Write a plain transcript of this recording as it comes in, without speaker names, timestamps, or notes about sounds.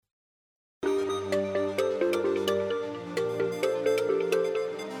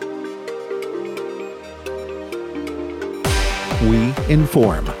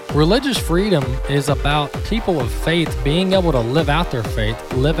inform. Religious freedom is about people of faith being able to live out their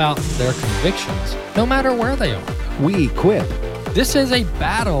faith, live out their convictions, no matter where they are. We equip. This is a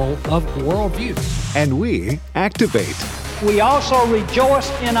battle of worldviews. And we activate. We also rejoice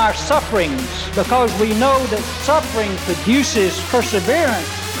in our sufferings because we know that suffering produces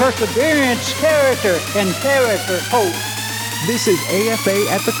perseverance, perseverance, character, and character, hope. This is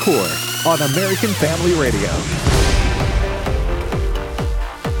AFA at the Core on American Family Radio.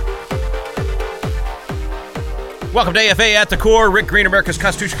 Welcome to AFA at the Core. Rick Green, America's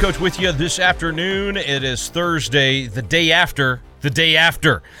Constitution Coach, with you this afternoon. It is Thursday, the day after,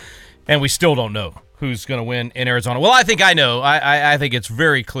 and we still don't know who's going to win in Arizona. Well, I think I know. I think it's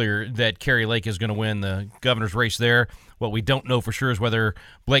very clear that Kari Lake is going to win the governor's race there. What we don't know for sure is whether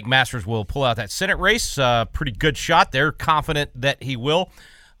Blake Masters will pull out that Senate race. Pretty good shot. They're confident that he will.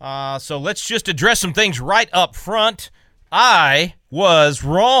 So let's just address some things right up front. I was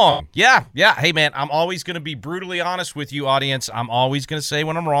wrong. Yeah. Hey, man, I'm always going to be brutally honest with you, audience. I'm always going to say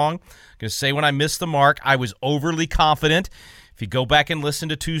when I'm wrong. I'm going to say when I missed the mark. I was overly confident. If you go back and listen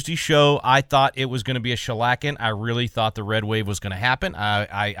to Tuesday's show, I thought it was going to be a shellacking. I really thought the red wave was going to happen.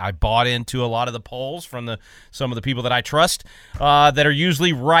 I bought into a lot of the polls from some of the people that I trust that are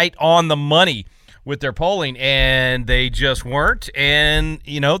usually right on the money with their polling, and they just weren't. And,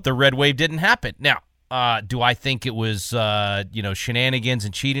 the red wave didn't happen. Now, do I think it was, shenanigans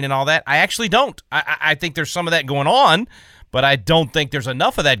and cheating and all that? I actually don't. I think there's some of that going on, but I don't think there's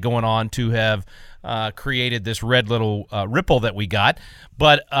enough of that going on to have created this red little ripple that we got.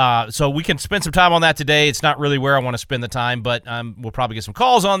 But so we can spend some time on that today. It's not really where I want to spend the time, but we'll probably get some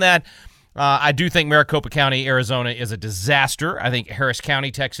calls on that. I do think Maricopa County, Arizona is a disaster. I think Harris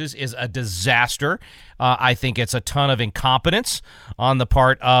County, Texas is a disaster. I think it's a ton of incompetence on the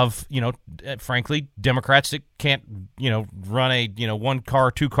part of, frankly, Democrats that can't, run a,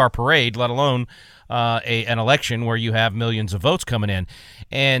 one-car, two-car parade, let alone an election where you have millions of votes coming in.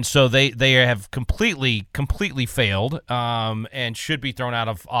 And so they have completely failed and should be thrown out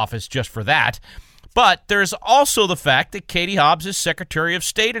of office just for that. But there's also the fact that Katie Hobbs is Secretary of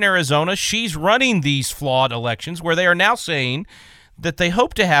State in Arizona. She's running these flawed elections where they are now saying that they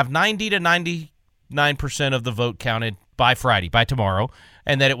hope to have 90 to 99% of the vote counted by Friday, by tomorrow,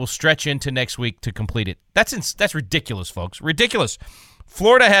 and that it will stretch into next week to complete it. That's ridiculous, folks. Ridiculous.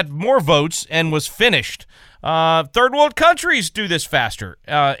 Florida had more votes and was finished. Third world countries do this faster.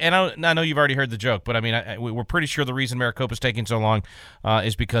 And I know you've already heard the joke, but I mean, we're pretty sure the reason Maricopa's taking so long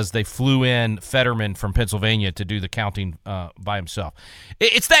is because they flew in Fetterman from Pennsylvania to do the counting by himself.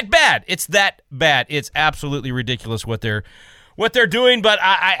 It's that bad. It's that bad. It's absolutely ridiculous what they're doing. But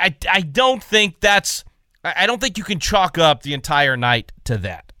I don't think I don't think you can chalk up the entire night to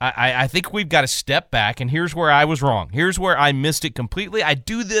that. I think we've got to step back, and here's where I was wrong. Here's where I missed it completely. I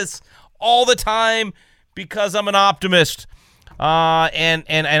do this all the time because I'm an optimist, and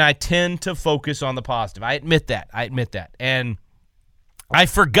I tend to focus on the positive. I admit that. And I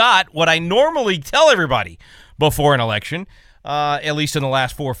forgot what I normally tell everybody before an election, at least in the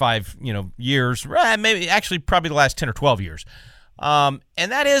last 4 or 5 years, maybe actually probably the last 10 or 12 years. And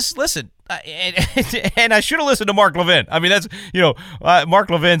that is, listen, and I should have listened to Mark Levin. I mean, that's, Mark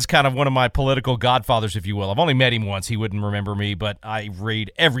Levin's kind of one of my political godfathers, if you will. I've only met him once. He wouldn't remember me, but I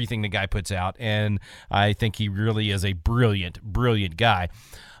read everything the guy puts out, and I think he really is a brilliant, brilliant guy.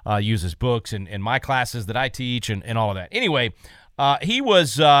 Uses books in my classes that I teach and all of that. Anyway, he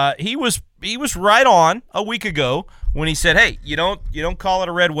was right on a week ago when he said, "Hey, you don't call it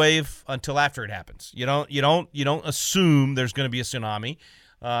a red wave until after it happens. You don't assume there's going to be a tsunami.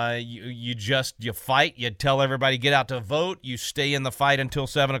 You fight. You tell everybody get out to vote. You stay in the fight until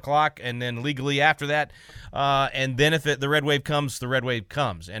 7:00, and then legally after that. And then if the red wave comes, the red wave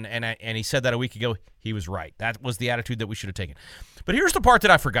comes. And he said that a week ago. He was right. That was the attitude that we should have taken. But here's the part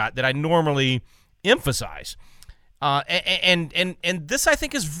that I forgot that I normally emphasize. And this, I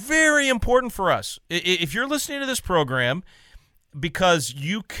think, is very important for us. If you're listening to this program because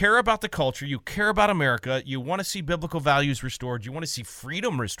you care about the culture, you care about America, you want to see biblical values restored, you want to see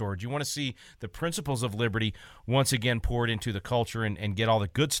freedom restored, you want to see the principles of liberty once again poured into the culture and get all the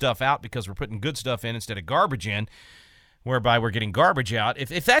good stuff out because we're putting good stuff in instead of garbage in, whereby we're getting garbage out.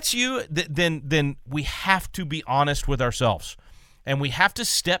 If that's you, then we have to be honest with ourselves. And we have to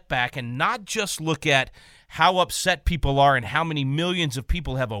step back and not just look at how upset people are and how many millions of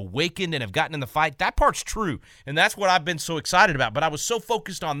people have awakened and have gotten in the fight. That part's true, and that's what I've been so excited about. But I was so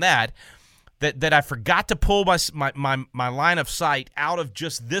focused on that I forgot to pull my line of sight out of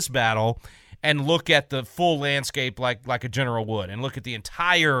just this battle and look at the full landscape like a general would and look at the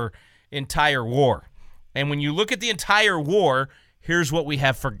entire war. And when you look at the entire war, here's what we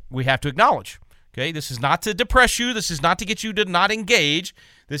have to acknowledge. Okay, this is not to depress you. This is not to get you to not engage.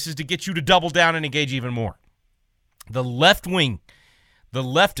 This is to get you to double down and engage even more. The left wing, the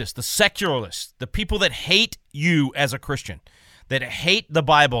leftists, the secularists, the people that hate you as a Christian, that hate the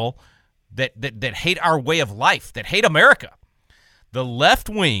Bible, that hate our way of life, that hate America. The left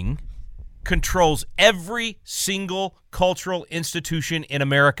wing controls every single cultural institution in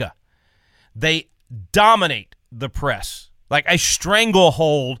America. They dominate the press, like a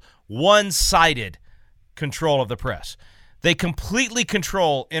stranglehold, one-sided control of the press. They completely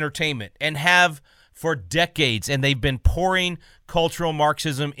control entertainment and have for decades, and they've been pouring cultural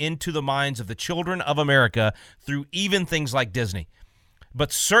Marxism into the minds of the children of America through even things like Disney,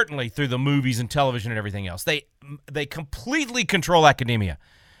 but certainly through the movies and television and everything else. They completely control academia.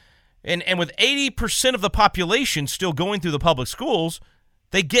 And with 80% of the population still going through the public schools,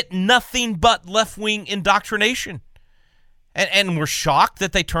 they get nothing but left-wing indoctrination. And we're shocked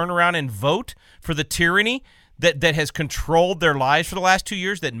that they turn around and vote for the tyranny that has controlled their lives for the last 2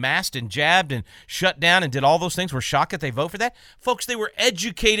 years, that masked and jabbed and shut down and did all those things. We're shocked that they vote for that. Folks, they were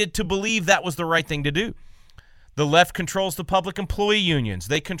educated to believe that was the right thing to do. The left controls the public employee unions.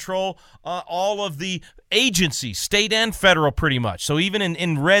 They control all of the agencies, state and federal, pretty much. So even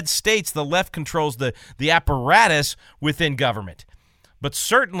in red states, the left controls the apparatus within government. But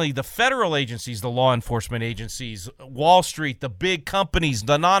certainly the federal agencies, the law enforcement agencies, Wall Street, the big companies,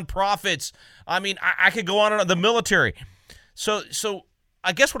 the nonprofits. I mean, I could go on and on, the military. So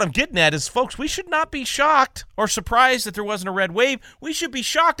I guess what I'm getting at is, folks, we should not be shocked or surprised that there wasn't a red wave. We should be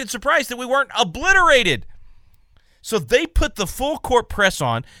shocked and surprised that we weren't obliterated. So they put the full court press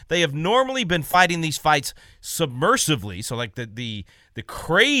on. They have normally been fighting these fights submersively. So like the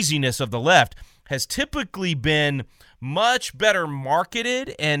craziness of the left has typically been much better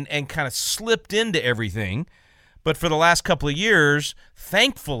marketed and kind of slipped into everything. But for the last couple of years,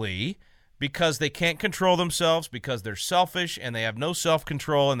 thankfully, because they can't control themselves, because they're selfish and they have no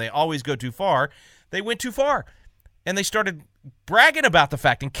self-control and they always go too far, they went too far. And they started bragging about the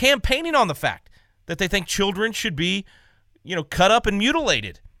fact and campaigning on the fact that they think children should be, cut up and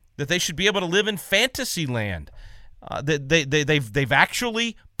mutilated, that they should be able to live in fantasy land. They've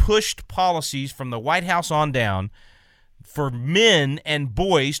actually pushed policies from the White House on down for men and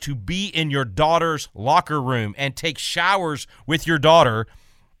boys to be in your daughter's locker room and take showers with your daughter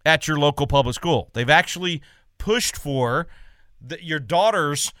at your local public school. They've actually pushed for your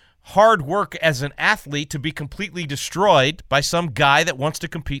daughter's hard work as an athlete to be completely destroyed by some guy that wants to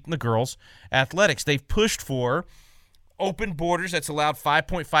compete in the girls' athletics. They've pushed for open borders that's allowed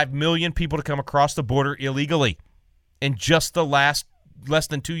 5.5 million people to come across the border illegally in just the less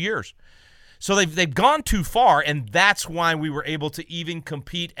than 2 years. So they've gone too far, and that's why we were able to even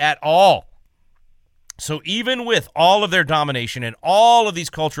compete at all. So even with all of their domination and all of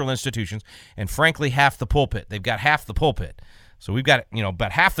these cultural institutions, and frankly, half the pulpit, they've got half the pulpit. So we've got,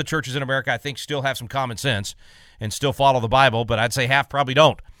 about half the churches in America, I think, still have some common sense and still follow the Bible, but I'd say half probably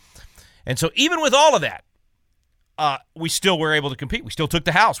don't. And so even with all of that, we still were able to compete. We still took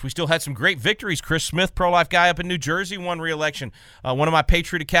the House. We still had some great victories. Chris Smith, pro-life guy up in New Jersey, won re-election. One of my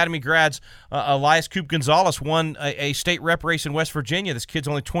Patriot Academy grads, Elias Coop Gonzalez, won a state rep race in West Virginia. This kid's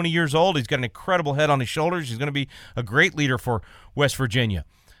only 20 years old. He's got an incredible head on his shoulders. He's going to be a great leader for West Virginia.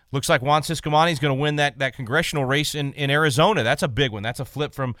 Looks like Juan Ciscomani is going to win that congressional race in Arizona. That's a big one. That's a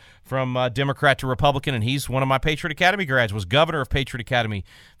flip from Democrat to Republican, and he's one of my Patriot Academy grads, was governor of Patriot Academy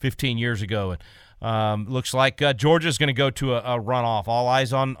 15 years ago. And looks like Georgia's going to go to a runoff. All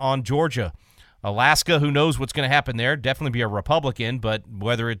eyes on Georgia. Alaska, who knows what's going to happen there? Definitely be a Republican, but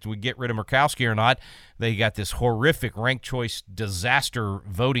whether we get rid of Murkowski or not, they got this horrific ranked choice disaster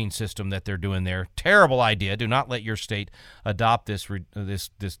voting system that they're doing there. Terrible idea. Do not let your state adopt this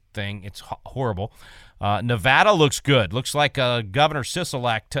thing. It's horrible. Nevada looks good. Looks like Governor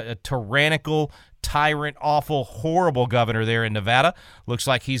Sisolak, a tyrannical, tyrant, awful, horrible governor there in Nevada. Looks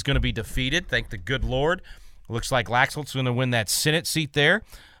like he's going to be defeated. Thank the good Lord. Looks like Laxalt's going to win that Senate seat there.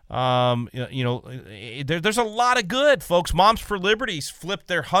 There's a lot of good, folks. Moms for Liberty's flipped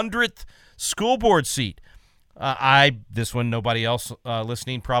their 100th school board seat. This one, nobody else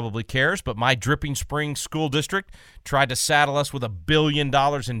listening probably cares, but my Dripping Springs school district tried to saddle us with $1 billion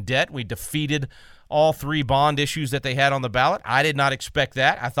in debt. We defeated all three bond issues that they had on the ballot. I did not expect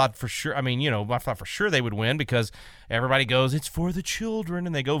that. I thought for sure, I thought for sure they would win because everybody goes, it's for the children,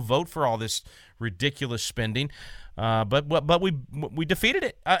 and they go vote for all this ridiculous spending. But we defeated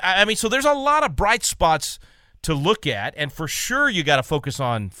it. So there's a lot of bright spots to look at, and for sure you got to focus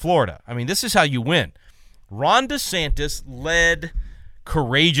on Florida. This is how you win. Ron DeSantis led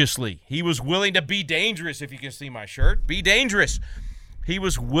courageously. He was willing to be dangerous, if you can see my shirt. Be dangerous. He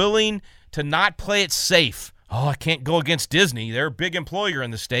was willing to not play it safe. Oh, I can't go against Disney. They're a big employer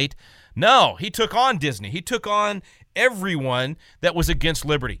in the state. No, he took on Disney. He took on everyone that was against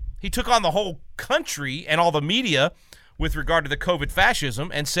liberty. He took on the whole country and all the media with regard to the COVID fascism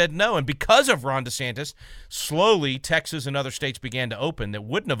and said no. And because of Ron DeSantis, slowly Texas and other states began to open that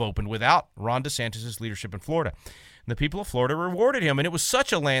wouldn't have opened without Ron DeSantis' leadership in Florida. And the people of Florida rewarded him. And it was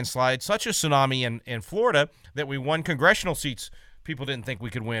such a landslide, such a tsunami in Florida that we won congressional seats people didn't think we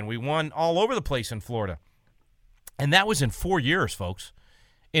could win. We won all over the place in Florida. And that was in 4 years, folks.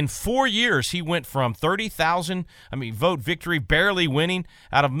 In 4 years, he went from 30,000, vote victory, barely winning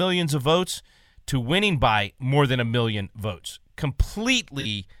out of millions of votes, to winning by more than 1 million votes.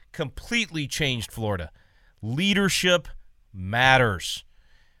 Completely changed Florida. Leadership matters.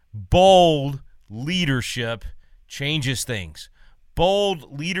 Bold leadership changes things.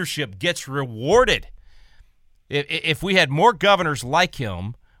 Bold leadership gets rewarded. If we had more governors like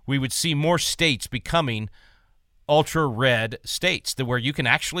him, we would see more states becoming ultra-red states where you can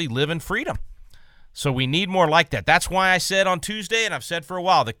actually live in freedom. So we need more like that. That's why I said on Tuesday, and I've said for a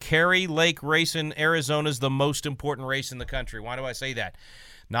while, the Kari Lake race in Arizona is the most important race in the country. Why do I say that?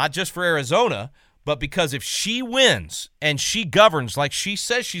 Not just for Arizona, but because if she wins and she governs like she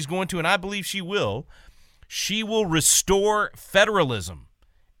says she's going to, and I believe she will restore federalism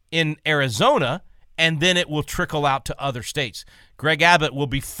in Arizona, and then it will trickle out to other states. Greg Abbott will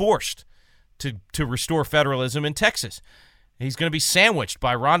be forced to restore federalism in Texas. He's going to be sandwiched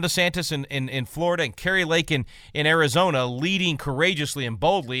by Ron DeSantis in Florida and Kari Lake in Arizona, leading courageously and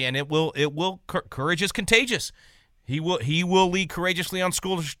boldly, and courage is contagious. He will lead courageously on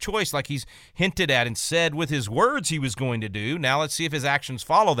school choice like he's hinted at and said with his words he was going to do. Now let's see if his actions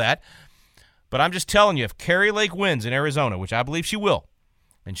follow that. But I'm just telling you, if Kari Lake wins in Arizona, which I believe she will,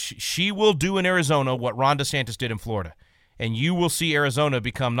 and she will do in Arizona what Ron DeSantis did in Florida, and you will see Arizona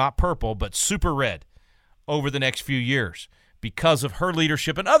become not purple but super red over the next few years because of her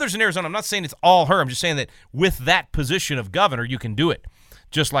leadership and others in Arizona. I'm not saying it's all her. I'm just saying that with that position of governor, you can do it,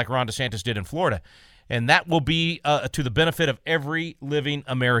 just like Ron DeSantis did in Florida. And that will be to the benefit of every living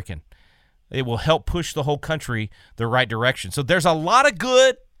American. It will help push the whole country the right direction. So there's a lot of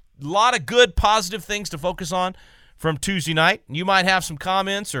good, positive things to focus on from Tuesday night. You might have some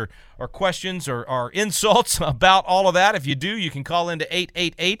comments or questions or insults about all of that. If you do, you can call into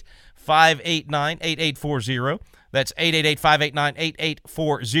 888-589-8840. That's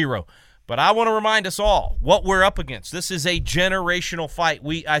 888-589-8840. But I want to remind us all what we're up against. This is a generational fight.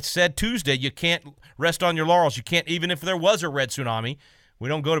 I said Tuesday, you can't rest on your laurels. You can't, even if there was a red tsunami, we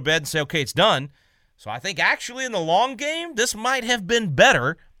don't go to bed and say, okay, it's done. So I think actually in the long game, this might have been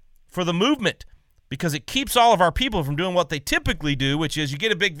better for the movement because it keeps all of our people from doing what they typically do, which is you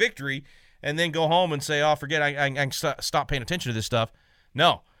get a big victory and then go home and say, oh, forget I can stop paying attention to this stuff.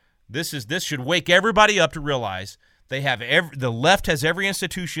 No, this should wake everybody up to realize they have the left has every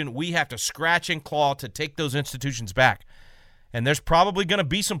institution. We have to scratch and claw to take those institutions back. And there's probably going to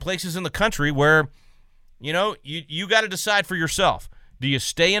be some places in the country where, you got to decide for yourself. Do you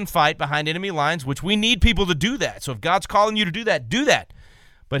stay and fight behind enemy lines, which we need people to do that. So if God's calling you to do that, do that.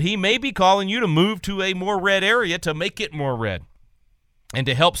 But he may be calling you to move to a more red area to make it more red and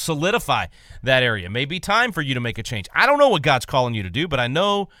to help solidify that area. It may be time for you to make a change. I don't know what God's calling you to do, but I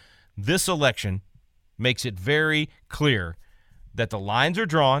know this election makes it very clear that the lines are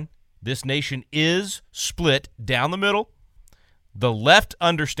drawn. This nation is split down the middle. The left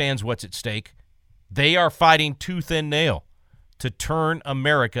understands what's at stake. They are fighting tooth and nail to turn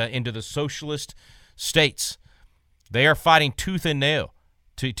America into the socialist states. They are fighting tooth and nail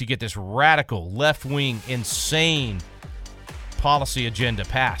to get this radical, left-wing, insane policy agenda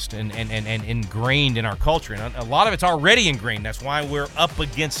passed and ingrained in our culture. And a lot of it's already ingrained. That's why we're up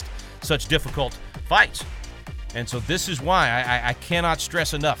against such difficult fights. And so this is why I cannot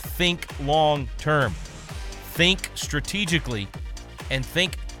stress enough. Think long-term. Think strategically and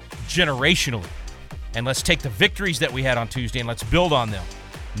think generationally. And let's take the victories that we had on Tuesday and let's build on them.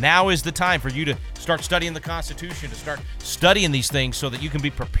 Now is the time for you to start studying the Constitution, to start studying these things so that you can be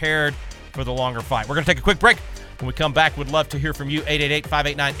prepared for the longer fight. We're going to take a quick break. When we come back, we'd love to hear from you.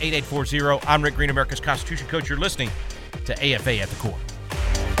 888-589-8840. I'm Rick Green, America's Constitution Coach. You're listening to AFA at the Core.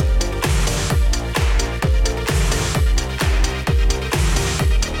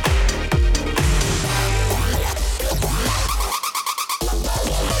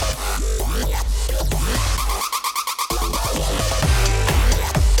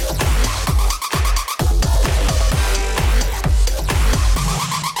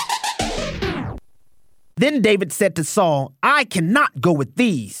 Then David said to Saul, I cannot go with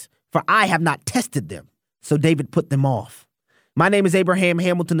these, for I have not tested them. So David put them off. My name is Abraham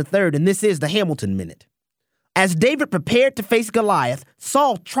Hamilton III, and this is the Hamilton Minute. As David prepared to face Goliath,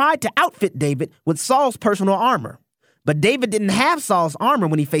 Saul tried to outfit David with Saul's personal armor. But David didn't have Saul's armor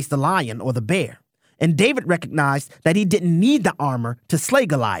when he faced the lion or the bear. And David recognized that he didn't need the armor to slay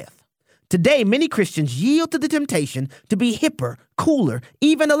Goliath. Today, many Christians yield to the temptation to be hipper, cooler,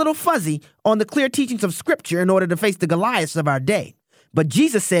 even a little fuzzy on the clear teachings of Scripture in order to face the Goliaths of our day. But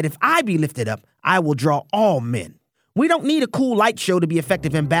Jesus said, if I be lifted up, I will draw all men. We don't need a cool light show to be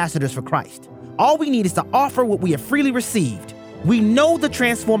effective ambassadors for Christ. All we need is to offer what we have freely received. We know the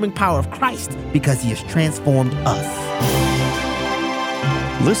transforming power of Christ because he has transformed us.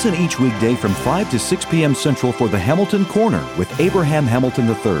 Listen each weekday from 5 to 6 p.m. Central for the Hamilton Corner with Abraham Hamilton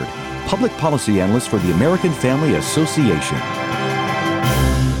III, Public Policy Analyst for the American Family Association.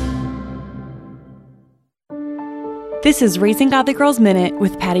 This is Raising Godly Girls Minute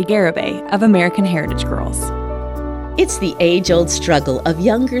with Patty Garibay of American Heritage Girls. It's the age-old struggle of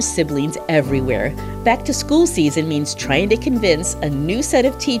younger siblings everywhere. Back to school season means trying to convince a new set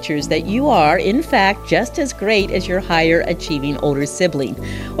of teachers that you are, in fact, just as great as your higher achieving older sibling.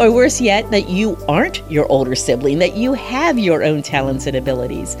 Or worse yet, that you aren't your older sibling, that you have your own talents and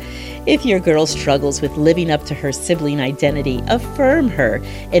abilities. If your girl struggles with living up to her sibling identity, affirm her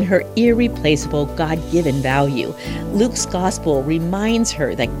in her irreplaceable God-given value. Luke's gospel reminds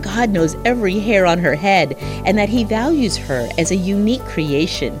her that God knows every hair on her head and that he values her as a unique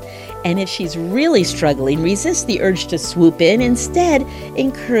creation. And if she's really struggling, resist the urge to swoop in. Instead,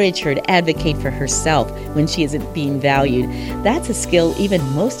 encourage her to advocate for herself when she isn't being valued. That's a skill even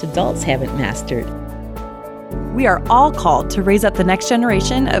most adults haven't mastered. We are all called to raise up the next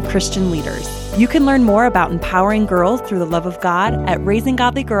generation of Christian leaders. You can learn more about empowering girls through the love of God at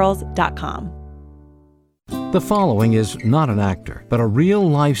raisinggodlygirls.com. The following is not an actor, but a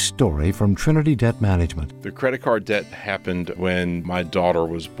real-life story from Trinity Debt Management. The credit card debt happened when my daughter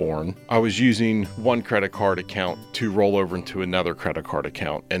was born. I was using one credit card account to roll over into another credit card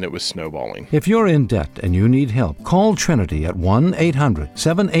account, and it was snowballing. If you're in debt and you need help, call Trinity at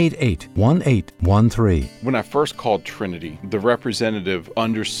 1-800-788-1813. When I first called Trinity, the representative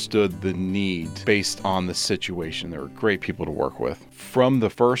understood the need based on the situation. They were great people to work with. From the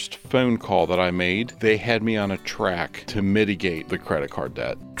first phone call that I made, they had me on a track to mitigate the credit card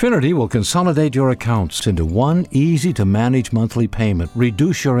debt. Trinity will consolidate your accounts into one easy-to-manage monthly payment,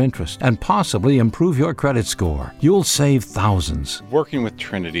 reduce your interest, and possibly improve your credit score. You'll save thousands. Working with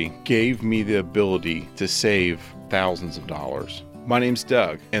Trinity gave me the ability to save thousands of dollars. My name's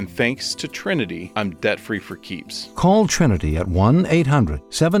Doug, and thanks to Trinity, I'm debt-free for keeps. Call Trinity at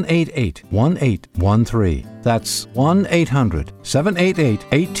 1-800-788-1813. That's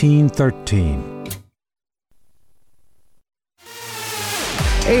 1-800-788-1813.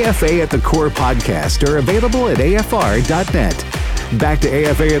 AFA at the Core podcast are available at afr.net. Back to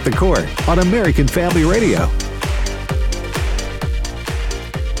AFA at the Core on American Family Radio.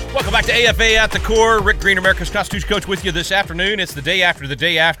 Welcome back to AFA at the Core. Rick Green, America's Constitution Coach, with you this afternoon. It's the day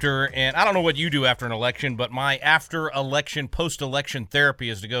after, and I don't know what you do after an election, but my after-election, post-election therapy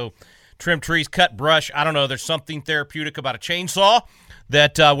is to go trim trees, cut brush. I don't know. There's something therapeutic about a chainsaw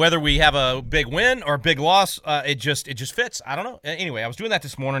that whether we have a big win or a big loss, it just fits. I don't know. Anyway, I was doing that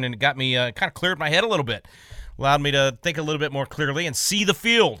this morning, and it got me kind of cleared my head a little bit, allowed me to think a little bit more clearly and see the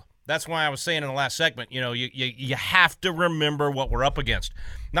field. That's why I was saying in the last segment, you have to remember what we're up against.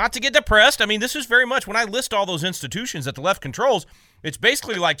 Not to get depressed. I mean, this is very much, when I list all those institutions that the left controls, it's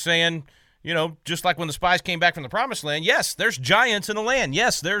basically like saying, just like when the spies came back from the Promised Land, yes, there's giants in the land.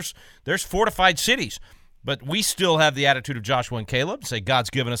 Yes, there's fortified cities. But we still have the attitude of Joshua and Caleb, say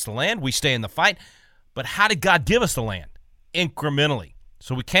God's given us the land, we stay in the fight. But how did God give us the land? Incrementally.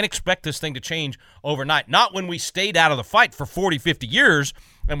 So we can't expect this thing to change overnight. Not when we stayed out of the fight for 40, 50 years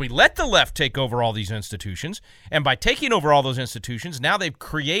and we let the left take over all these institutions. And by taking over all those institutions, now they've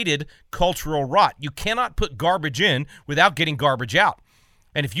created cultural rot. You cannot put garbage in without getting garbage out.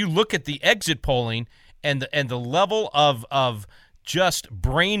 And if you look at the exit polling and the level of just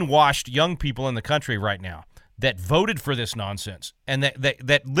brainwashed young people in the country right now that voted for this nonsense and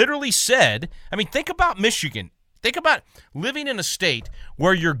that literally said, I mean, think about Michigan. Think about living in a state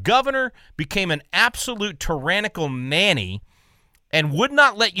where your governor became an absolute tyrannical nanny and would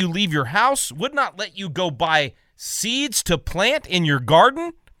not let you leave your house, would not let you go buy seeds to plant in your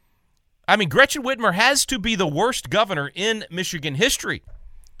garden. I mean, Gretchen Whitmer has to be the worst governor in Michigan history.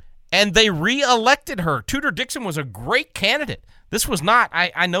 And they re-elected her. Tudor Dixon was a great candidate. This was not,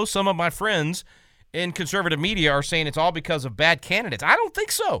 I know some of my friends in conservative media are saying it's all because of bad candidates. I don't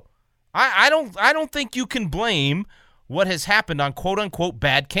think so. I don't think you can blame what has happened on quote-unquote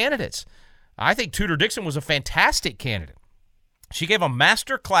bad candidates. I think Tudor Dixon was a fantastic candidate. She gave a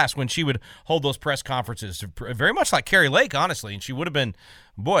master class when she would hold those press conferences, very much like Kari Lake, honestly, and she would have been,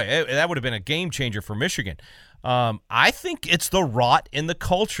 that would have been a game changer for Michigan. I think it's the rot in the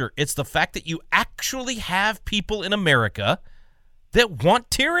culture. It's the fact that you actually have people in America that want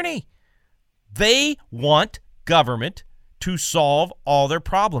tyranny. They want government to solve all their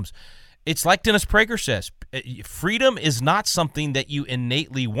problems. It's like Dennis Prager says, freedom is not something that you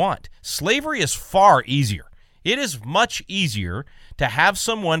innately want. Slavery is far easier. It is much easier to have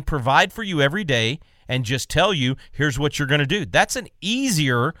someone provide for you every day and just tell you, here's what you're going to do. That's an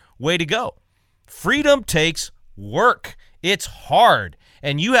easier way to go. Freedom takes work. It's hard,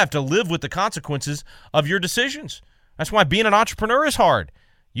 and you have to live with the consequences of your decisions. That's why being an entrepreneur is hard.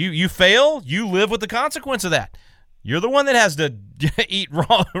 You fail, you live with the consequence of that. You're the one that has to eat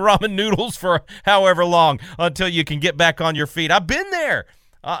ramen noodles for however long until you can get back on your feet. I've been there.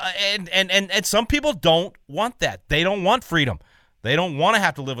 And some people don't want that. They don't want freedom. They don't want to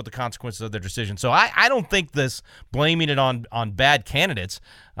have to live with the consequences of their decision. So I don't think this blaming it on bad candidates.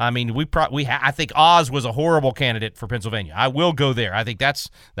 I mean, I think Oz was a horrible candidate for Pennsylvania. I will go there. I think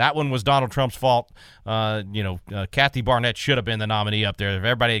that one was Donald Trump's fault. Kathy Barnett should have been the nominee up there. If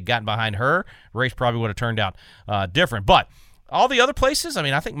everybody had gotten behind her, race probably would have turned out different. But all the other places, I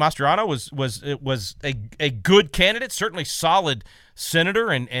mean, I think Mastriano was a good candidate, certainly solid senator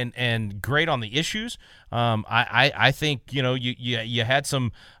and great on the issues. I think, you had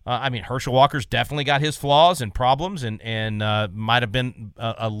some, Herschel Walker's definitely got his flaws and problems and might have been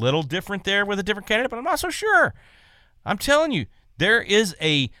a little different there with a different candidate, but I'm not so sure. I'm telling you, there is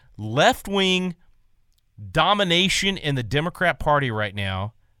a left-wing domination in the Democrat Party right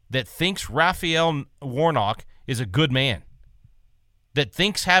now that thinks Raphael Warnock is a good man, that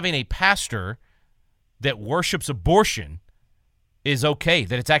thinks having a pastor that worships abortion is okay,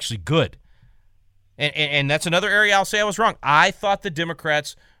 that it's actually good. And that's another area I'll say I was wrong. I thought the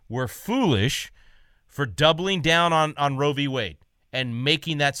Democrats were foolish for doubling down on Roe v. Wade and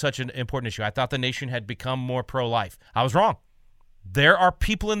making that such an important issue. I thought the nation had become more pro-life. I was wrong. There are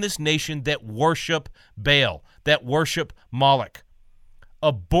people in this nation that worship Baal, that worship Moloch.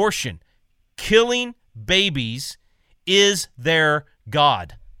 Abortion, killing babies is their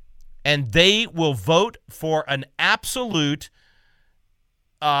God. And they will vote for an absolute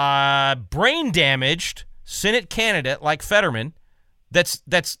brain-damaged Senate candidate like Fetterman that's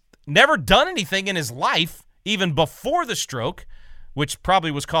never done anything in his life, even before the stroke, which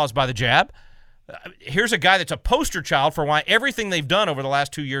probably was caused by the jab. Here's a guy that's a poster child for why everything they've done over the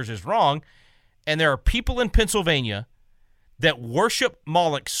last 2 years is wrong, and there are people in Pennsylvania that worship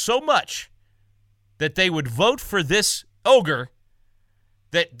Moloch so much that they would vote for this ogre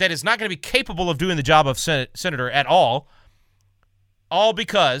that is not going to be capable of doing the job of senator at all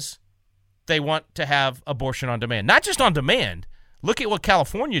because they want to have abortion on demand. Not just on demand. Look at what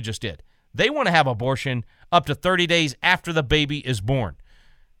California just did. They want to have abortion up to 30 days after the baby is born.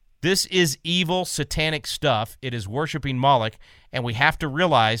 This is evil, satanic stuff. It is worshiping Moloch, and we have to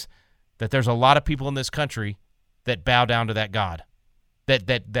realize that there's a lot of people in this country that bow down to that God,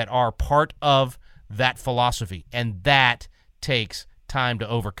 that are part of that philosophy, and that takes time to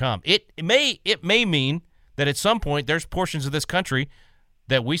overcome. It may mean that at some point there's portions of this country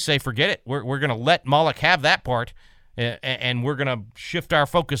that we say, forget it. We're going to let Moloch have that part, and we're going to shift our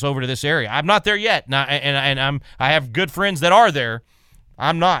focus over to this area. I'm not there yet, I have good friends that are there.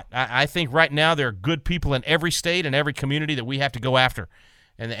 I'm not. I think right now there are good people in every state and every community that we have to go after,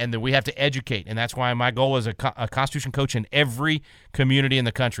 and that we have to educate. And that's why my goal is a Constitution coach in every community in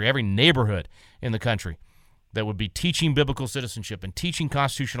the country, every neighborhood in the country, that would be teaching biblical citizenship and teaching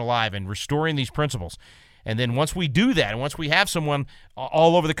Constitution alive and restoring these principles. And then once we do that, and once we have someone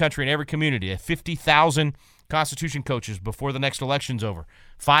all over the country in every community, 50,000 Constitution coaches before the next election's over,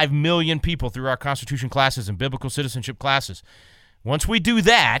 5 million people through our Constitution classes and biblical citizenship classes. Once we do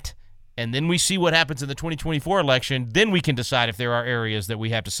that, and then we see what happens in the 2024 election, then we can decide if there are areas that we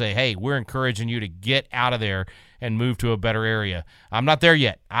have to say, hey, we're encouraging you to get out of there and move to a better area. I'm not there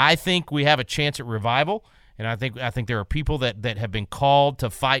yet. I think we have a chance at revival, and I think there are people that have been called to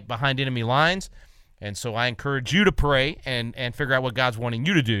fight behind enemy lines. And so I encourage you to pray and figure out what God's wanting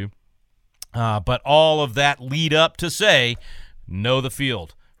you to do. But all of that lead up to say, know the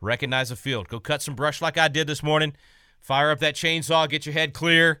field. Recognize the field. Go cut some brush like I did this morning. Fire up that chainsaw, get your head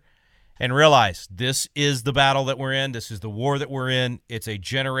clear, and realize this is the battle that we're in. This is the war that we're in. It's a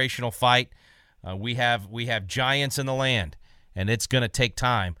generational fight. We have giants in the land, and it's going to take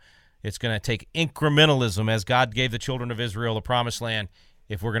time. It's going to take incrementalism as God gave the children of Israel the promised land.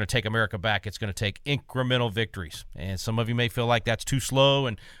 if we're going to take America back, it's going to take incremental victories. And some of you may feel like that's too slow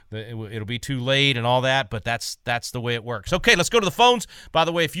and it'll be too late and all that, but that's the way it works. Okay, let's go to the phones. By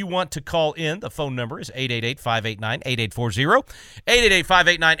the way, if you want to call in, the phone number is 888-589-8840,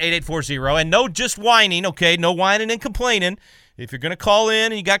 888-589-8840. And no just whining, okay? No whining and complaining. If you're going to call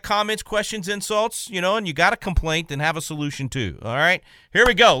in and you got comments, questions, insults, and you got a complaint, then have a solution too. All right, here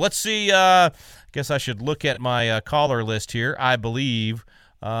we go. Let's see. I guess I should look at my caller list here. I believe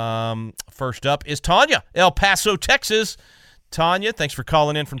first up is Tanya, El Paso, Texas. Tanya, thanks for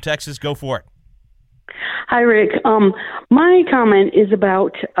calling in from Texas. Go for it. Hi, Rick. My comment is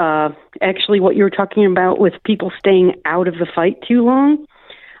about actually what you were talking about with people staying out of the fight too long.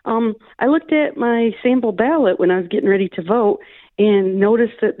 I looked at my sample ballot when I was getting ready to vote and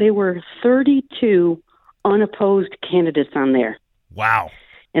noticed that there were 32 unopposed candidates on there. Wow.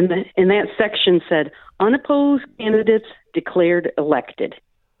 And that section said, unopposed candidates declared elected.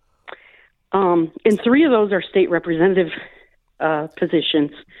 And 3 of those are state representative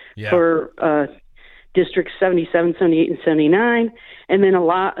positions for districts 77, 78, and 79. And then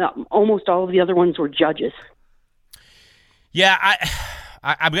almost all of the other ones were judges. Yeah,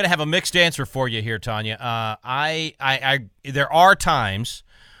 I'm going to have a mixed answer for you here, Tanya. There are times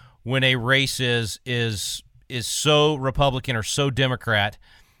when a race is so Republican or so Democrat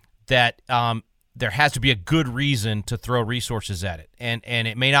that there has to be a good reason to throw resources at it, and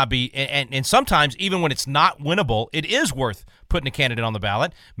it may not be. And sometimes even when it's not winnable, it is worth putting a candidate on the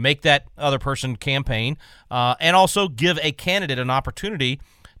ballot, make that other person campaign, and also give a candidate an opportunity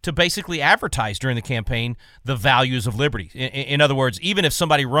to basically advertise during the campaign the values of liberty. In other words, even if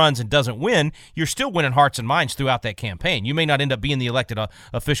somebody runs and doesn't win, you're still winning hearts and minds throughout that campaign. You may not end up being the elected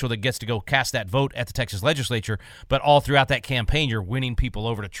official that gets to go cast that vote at the Texas legislature, but all throughout that campaign, you're winning people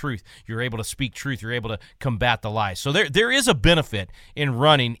over to truth. You're able to speak truth. You're able to combat the lies. So there is a benefit in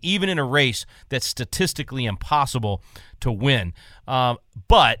running, even in a race that's statistically impossible to win.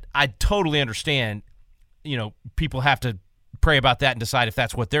 But I totally understand, people have to pray about that and decide if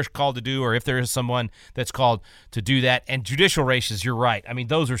that's what they're called to do or if there is someone that's called to do that. And judicial races, you're right. I mean,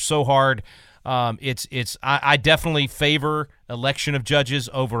 those are so hard. I definitely favor election of judges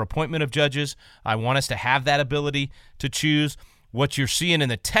over appointment of judges. I want us to have that ability to choose. What you're seeing in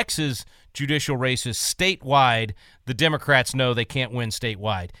the Texas judicial races statewide, the Democrats know they can't win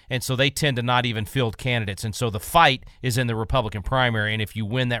statewide, and so they tend to not even field candidates. And so the fight is in the Republican primary, and if you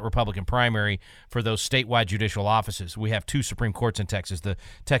win that Republican primary for those statewide judicial offices, we have 2 Supreme Courts in Texas, the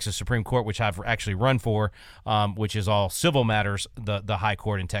Texas Supreme Court, which I've actually run for, which is all civil matters, the high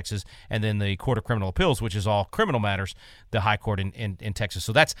court in Texas, and then the Court of Criminal Appeals, which is all criminal matters, the high court in Texas.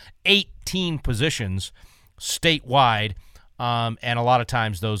 So that's 18 positions statewide. And a lot of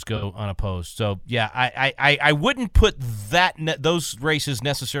times those go unopposed. So, yeah, I wouldn't put those races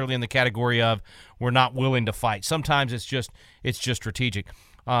necessarily in the category of we're not willing to fight. Sometimes it's just strategic.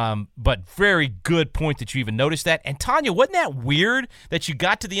 But very good point that you even noticed that. And, Tanya, wasn't that weird that you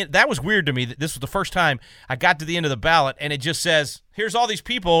got to the end? That was weird to me. This was the first time I got to the end of the ballot, and it just says, here's all these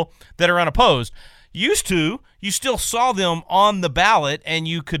people that are unopposed. Used to, you still saw them on the ballot, and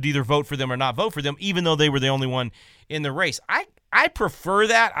you could either vote for them or not vote for them, even though they were the only one in the race. I prefer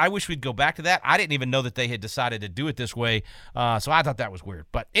that. I wish we'd go back to that. I didn't even know that they had decided to do it this way, so I thought that was weird.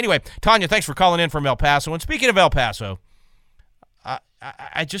 But anyway, Tanya, thanks for calling in from El Paso. And speaking of El Paso,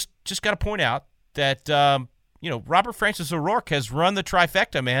 I just got to point out that Robert Francis O'Rourke has run the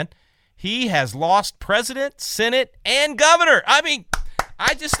trifecta, man. He has lost president, Senate, and governor. I mean,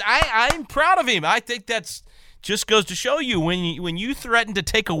 I'm proud of him. I think that's just goes to show you when you threaten to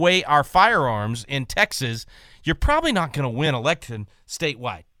take away our firearms in Texas, you're probably not going to win election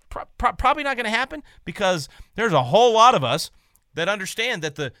statewide. Probably not going to happen because there's a whole lot of us that understand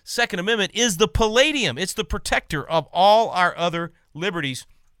that the Second Amendment is the palladium. It's the protector of all our other liberties.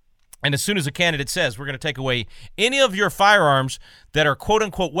 And as soon as a candidate says we're going to take away any of your firearms that are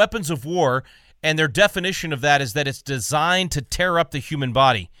quote-unquote weapons of war, and their definition of that is that it's designed to tear up the human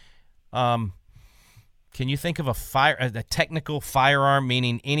body. Can you think of a technical firearm,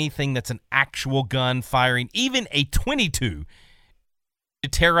 meaning anything that's an actual gun firing, even a .22, to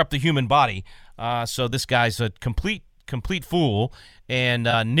tear up the human body? So this guy's a complete fool, and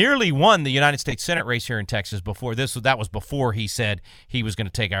nearly won the United States Senate race here in Texas before this. That was before he said he was going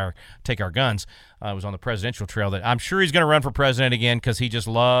to take our guns. It was on the presidential trail. That I'm sure he's going to run for president again because he just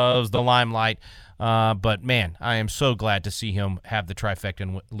loves the limelight. But man, I am so glad to see him have the trifecta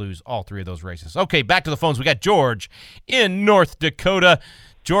and lose all 3 of those races. Okay, back to the phones. We got George in North Dakota.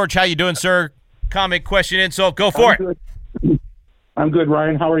 George, how you doing, sir? Comment, question, insult. Go for it. I'm good,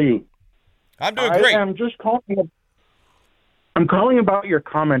 Ryan. How are you? I'm doing great. I'm just calling I'm calling about your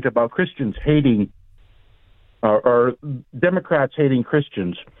comment about Christians hating or Democrats hating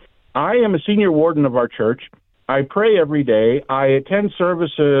Christians. I am a senior warden of our church. I pray every day. I attend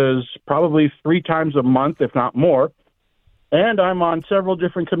services probably 3 times a month, if not more. And I'm on several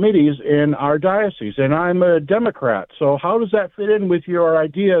different committees in our diocese, and I'm a Democrat. So how does that fit in with your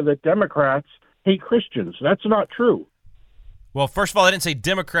idea that Democrats hate Christians? That's not true. Well, first of all, I didn't say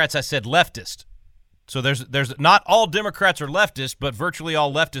Democrats. I said leftist. So there's not all Democrats are leftist, but virtually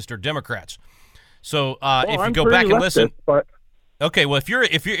all leftists are Democrats. So if you go back and listen, okay. Well,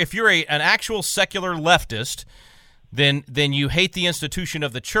 if you're an actual secular leftist, then you hate the institution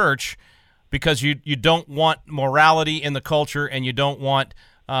of the church because you don't want morality in the culture and you don't want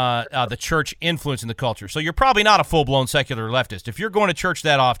the church influencing the culture. So you're probably not a full-blown secular leftist. If you're going to church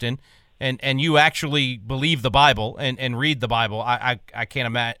that often and you actually believe the Bible and read the Bible, I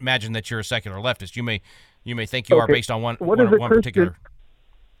can't imagine that you're a secular leftist. You may think you are based on one particular.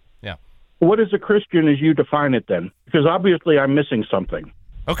 Yeah. What is a Christian as you define it then? Because obviously I'm missing something.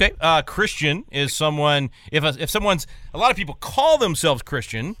 Okay, Christian is someone. If someone's, a lot of people call themselves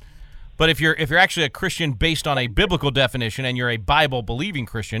Christian, but if you're actually a Christian based on a biblical definition and you're a Bible believing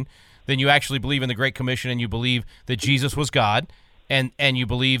Christian, then you actually believe in the Great Commission and you believe that Jesus was God, and you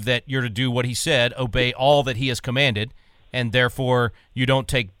believe that you're to do what He said, obey all that He has commanded, and therefore you don't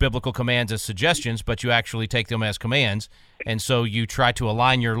take biblical commands as suggestions, but you actually take them as commands, and so you try to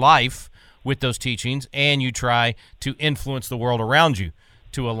align your life with those teachings, and you try to influence the world around you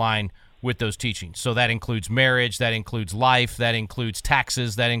to align with those teachings. So that includes marriage, that includes life, that includes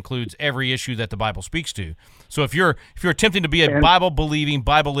taxes, that includes every issue that the Bible speaks to. So if you're attempting to be a Bible-believing,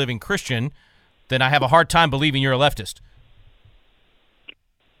 Bible-living Christian, then I have a hard time believing you're a leftist.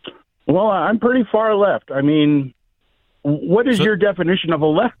 Well, I'm pretty far left. I mean, what is your definition of a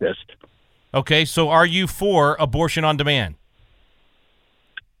leftist? Okay, so are you for abortion on demand?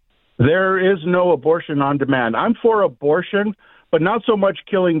 There is no abortion on demand. I'm for abortion, but not so much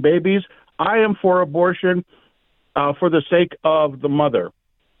killing babies. I am for abortion for the sake of the mother.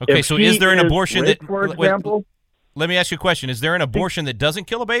 Okay, so is there an abortion raped, for example? Let me ask you a question. Is there an abortion that doesn't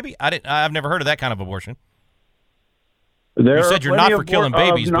kill a baby? I've never heard of that kind of abortion. You said you're not for killing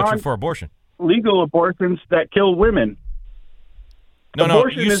babies, but you're for abortion. Legal abortions that kill women.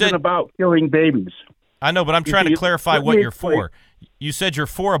 Abortion isn't about killing babies. I know, but I'm trying to clarify what you're for. You said you're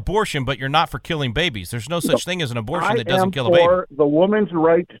for abortion, but you're not for killing babies. There's no such thing as an abortion that doesn't kill a baby. I am for the woman's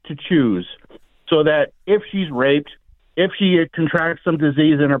right to choose, so that if she's raped, if she contracts some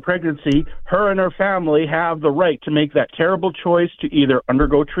disease in her pregnancy, her and her family have the right to make that terrible choice to either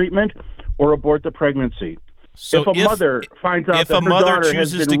undergo treatment or abort the pregnancy. So if a mother finds out that her daughter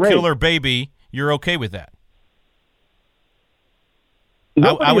chooses to kill her baby, you're okay with that?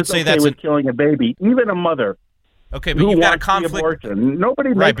 I would say that's with killing a baby, even a mother. Okay, but you've got a conflict. Nobody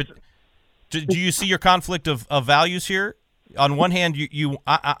right, makes... but do you see your conflict of values here? On one hand,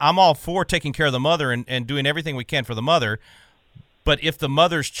 I'm all for taking care of the mother and doing everything we can for the mother, but if the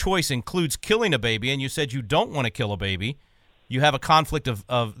mother's choice includes killing a baby, and you said you don't want to kill a baby, you have a conflict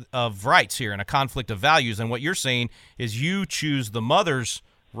of rights here and a conflict of values, and what you're saying is you choose the mother's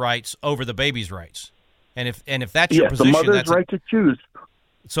rights over the baby's rights. And if that's your position, the mother's right to choose.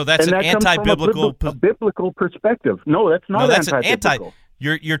 So that's an anti-biblical biblical perspective. No, that's not anti-biblical.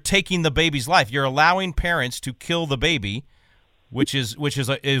 You're taking the baby's life. You're allowing parents to kill the baby, which is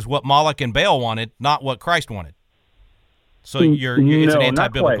what Moloch and Baal wanted, not what Christ wanted. So it's an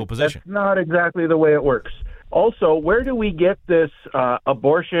anti-biblical position. That's not exactly the way it works. Also, where do we get this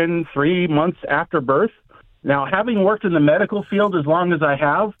abortion 3 months after birth? Now, having worked in the medical field as long as I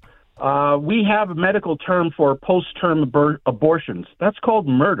have, we have a medical term for post-term abortions. That's called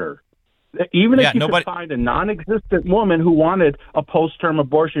murder. Even if you could find a non-existent woman who wanted a post-term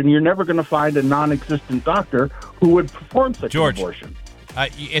abortion, you're never going to find a non-existent doctor who would perform such an abortion.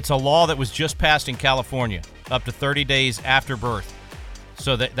 It's a law that was just passed in California, up to 30 days after birth.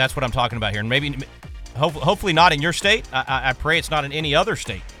 So that's what I'm talking about here. And maybe, hopefully not in your state. I pray it's not in any other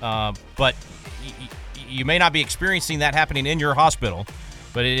state. But you may not be experiencing that happening in your hospital,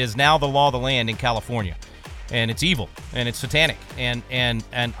 but it is now the law of the land in California, and it's evil and it's satanic. And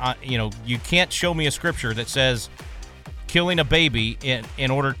you can't show me a scripture that says killing a baby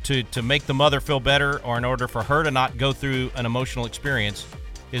in order to make the mother feel better or in order for her to not go through an emotional experience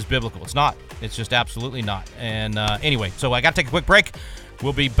is biblical. It's not. It's just absolutely not. And anyway, so I got to take a quick break.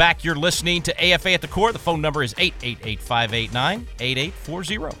 We'll be back. You're listening to AFA at the Core. The phone number is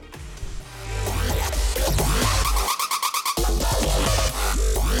 888-589-8840.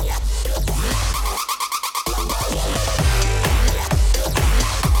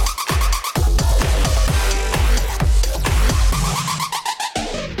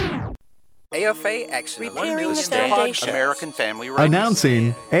 AFA Action. Repairing the foundation. American Family Radio.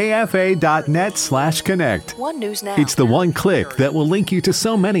 Announcing AFA.net/connect. One News Now. It's the one click that will link you to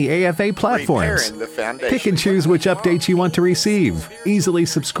so many AFA platforms. Repairing the foundation. Pick and choose which updates you want to receive. Easily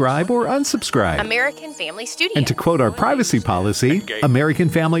subscribe or unsubscribe. American Family Studio. And to quote our privacy policy, American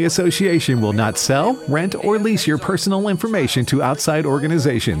Family Association will not sell, rent, or lease your personal information to outside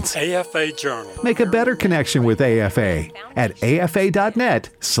organizations. AFA Journal. Make a better connection with AFA at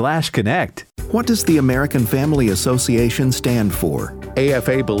afa.net/connect. What does the American Family Association stand for?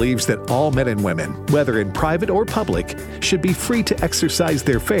 AFA believes that all men and women, whether in private or public, should be free to exercise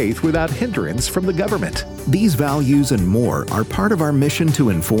their faith without hindrance from the government. These values and more are part of our mission to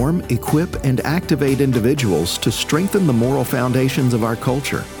inform, equip, and activate individuals to strengthen the moral foundations of our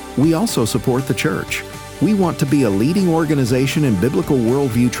culture. We also support the church. We want to be a leading organization in biblical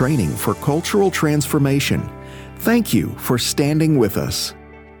worldview training for cultural transformation. Thank you for standing with us.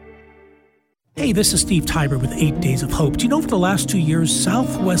 Hey, this is Steve Tiber with 8 Days of Hope. Do you know over the last 2 years,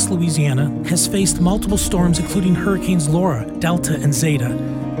 Southwest Louisiana has faced multiple storms, including Hurricanes Laura, Delta, and Zeta.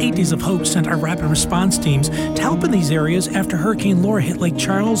 8 Days of Hope sent our rapid response teams to help in these areas after Hurricane Laura hit Lake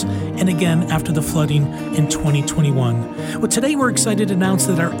Charles and again after the flooding in 2021. Well, today we're excited to announce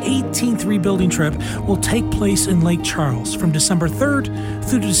that our 18th rebuilding trip will take place in Lake Charles from December 3rd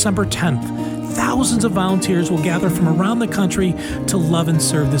through to December 10th. Thousands of volunteers will gather from around the country to love and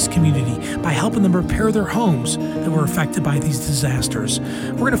serve this community by helping them repair their homes that were affected by these disasters.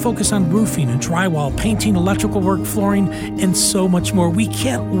 We're going to focus on roofing and drywall, painting, electrical work, flooring, and so much more. We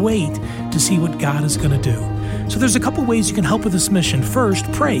can't wait to see what God is going to do. So there's a couple ways you can help with this mission. First,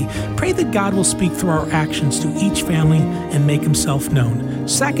 pray. Pray that God will speak through our actions to each family and make himself known.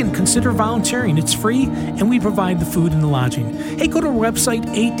 Second, consider volunteering. It's free, and we provide the food and the lodging. Hey, go to our website,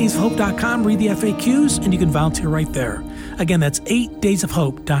 8daysofhope.com, read the FAQs, and you can volunteer right there. Again, that's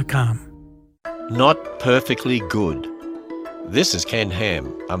 8daysofhope.com. Not perfectly good. This is Ken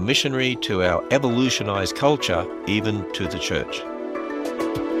Ham, a missionary to our evolutionized culture, even to the church.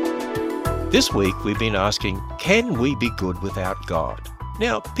 This week we've been asking, can we be good without God?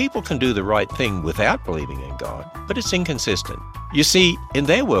 Now, people can do the right thing without believing in God, but it's inconsistent. You see, in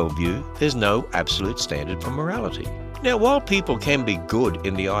their worldview, there's no absolute standard for morality. Now, while people can be good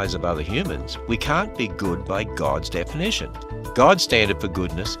in the eyes of other humans, we can't be good by God's definition. God's standard for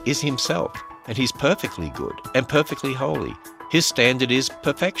goodness is himself, and he's perfectly good and perfectly holy. His standard is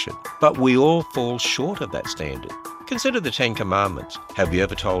perfection, but we all fall short of that standard. Consider the 10 Commandments. Have you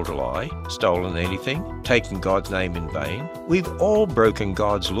ever told a lie, stolen anything, taken God's name in vain? We've all broken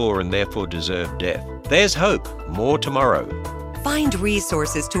God's law and therefore deserve death. There's hope. More tomorrow. Find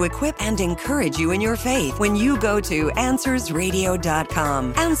resources to equip and encourage you in your faith when you go to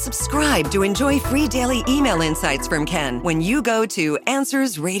AnswersRadio.com and subscribe to enjoy free daily email insights from Ken when you go to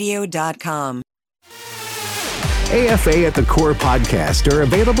AnswersRadio.com. AFA at the Core podcast are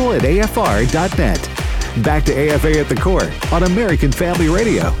available at afr.net. Back to AFA at the Core on American Family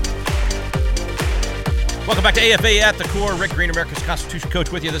Radio. Welcome back to AFA at the Core. Rick Green, America's Constitution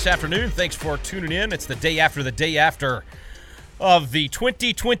Coach, with you this afternoon. Thanks for tuning in. It's the day after of the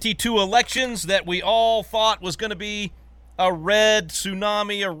 2022 elections that we all thought was going to be a red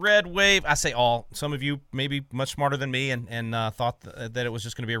tsunami, a red wave. I say all. Some of you maybe much smarter than me and thought that it was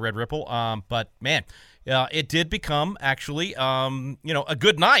just going to be a red ripple. But man, it did become actually, a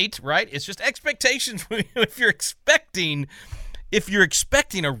good night, right? It's just expectations. If you're expecting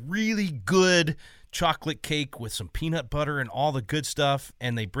a really good chocolate cake with some peanut butter and all the good stuff,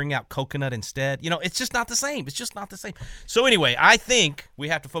 and they bring out coconut instead, it's just not the same. It's just not the same. So anyway, I think we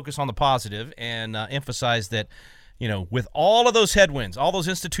have to focus on the positive and emphasize that, with all of those headwinds, all those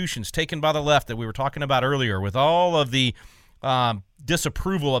institutions taken by the left that we were talking about earlier, with all of the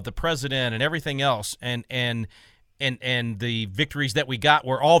disapproval of the president and everything else, and the victories that we got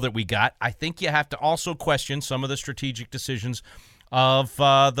were all that we got, I think you have to also question some of the strategic decisions of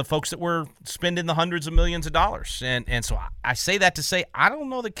the folks that were spending the hundreds of millions of dollars. And so I say that to say I don't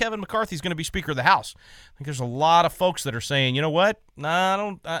know that Kevin McCarthy is going to be Speaker of the House. I think there's a lot of folks that are saying, you know what?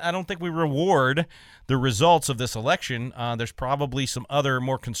 I don't think we reward the results of this election. There's probably some other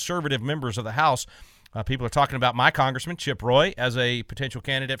more conservative members of the House. People are talking about my congressman, Chip Roy, as a potential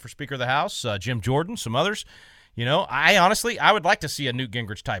candidate for Speaker of the House, Jim Jordan, some others. I would like to see a Newt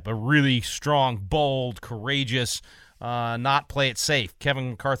Gingrich type, a really strong, bold, courageous, not play it safe.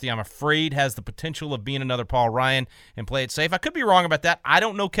 Kevin McCarthy, I'm afraid, has the potential of being another Paul Ryan and play it safe. I could be wrong about that. I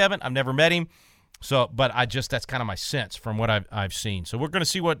don't know Kevin. I've never met him. But that's kind of my sense from what I've seen. So we're going to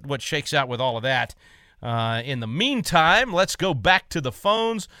see what shakes out with all of that. In the meantime, let's go back to the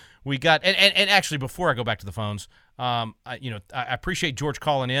phones. We got, and actually before I go back to the phones, I appreciate George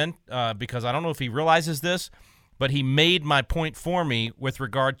calling in because I don't know if he realizes this, but he made my point for me with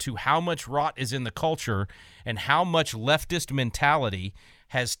regard to how much rot is in the culture and how much leftist mentality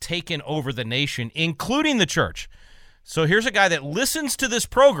has taken over the nation, including the church. So here's a guy that listens to this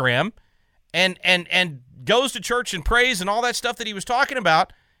program and goes to church and prays and all that stuff that he was talking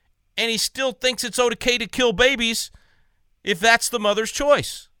about, and he still thinks it's okay to kill babies if that's the mother's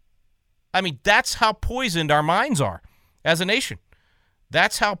choice. I mean, that's how poisoned our minds are as a nation.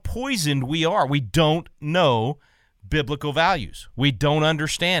 That's how poisoned we are. We don't know biblical values. We don't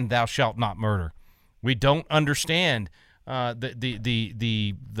understand thou shalt not murder. We don't understand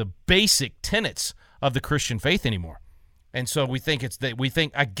the basic tenets of the Christian faith anymore. And so we think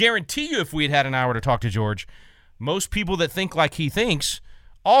I guarantee you if we had an hour to talk to George, most people that think like he thinks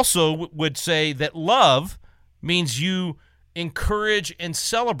also would say that love means you encourage and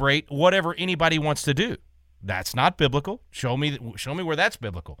celebrate whatever anybody wants to do. That's not biblical. Show me where that's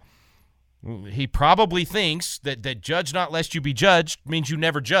biblical. He probably thinks that judge not lest you be judged means you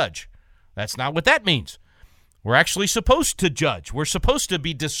never judge. That's not what that means. We're actually supposed to judge. We're supposed to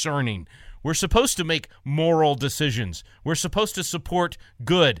be discerning. We're supposed to make moral decisions. We're supposed to support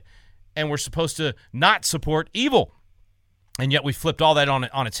good, and we're supposed to not support evil. And yet we flipped all that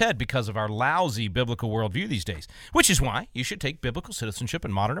on its head because of our lousy biblical worldview these days, which is why you should take Biblical Citizenship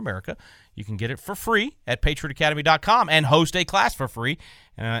in Modern America. You can get it for free at patriotacademy.com and host a class for free.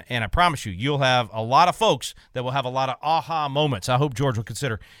 And I promise you'll have a lot of folks that will have a lot of aha moments. I hope George will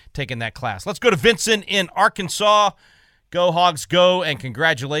consider taking that class. Let's go to Vincent in Arkansas. Go Hogs, go, and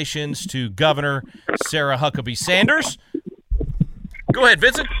congratulations to Governor Sarah Huckabee Sanders. Go ahead,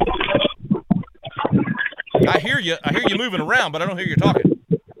 Vincent. I hear you moving around, but I don't hear you talking.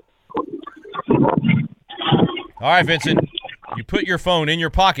 All right, Vincent, you put your phone in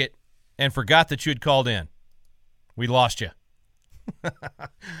your pocket and forgot that you had called in. We lost you.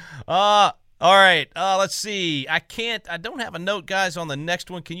 All right, let's see. I don't have a note, guys, on the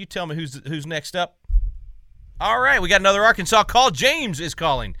next one. Can you tell me who's next up? All right, we got another Arkansas call. James is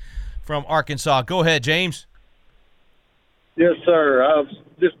calling from Arkansas. Go ahead, James. Yes, sir. I was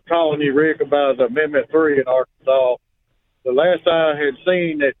just calling you, Rick, about Amendment 3 in Arkansas. The last I had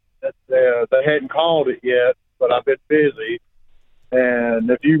seen it, they hadn't called it yet, but I've been busy. And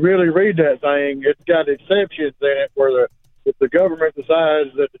if you really read that thing, it's got exceptions in it where if the government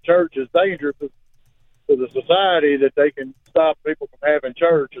decides that the church is dangerous to the society, that they can stop people from having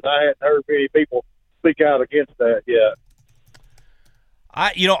church. And I hadn't heard many people speak out against that yet.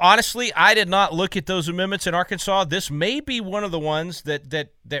 Honestly, I did not look at those amendments in Arkansas. This may be one of the ones that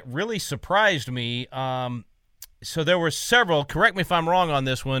really surprised me. So there were several, correct me if I'm wrong on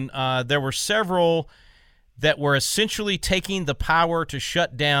this one, there were several that were essentially taking the power to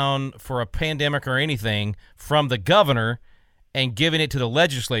shut down for a pandemic or anything from the governor and giving it to the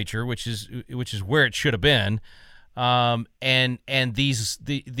legislature, which is where it should have been. And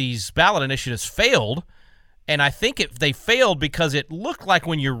these ballot initiatives failed. And I think they failed because it looked like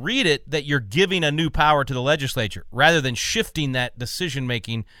when you read it that you're giving a new power to the legislature rather than shifting that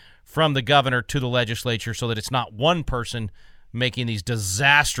decision-making from the governor to the legislature so that it's not one person making these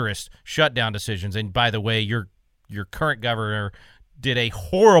disastrous shutdown decisions. And by the way, your current governor did a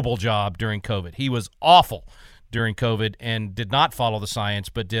horrible job during COVID. He was awful during COVID and did not follow the science,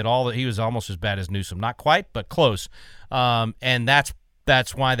 but he was almost as bad as Newsom. Not quite, but close. And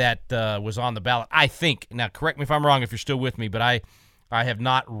that's why that was on the ballot, I think. Now, correct me if I'm wrong if you're still with me, but I have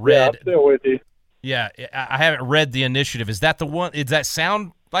not read. Yeah, I'm still with you. Yeah, I haven't read the initiative. Is that the one? Does that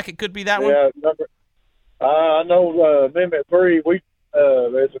sound like it could be that one? Yeah, I know Amendment 3, as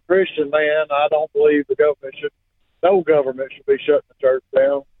a Christian man, I don't believe no government should be shutting the church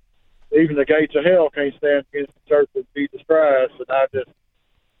down. Even the gates of hell can't stand against the church of Jesus Christ. And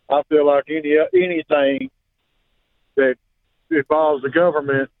I feel like anything that involves the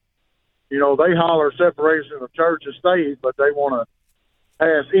government, they holler separation of church and state, but they want to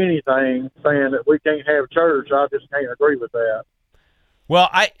pass anything saying that we can't have church. I just can't agree with that. Well,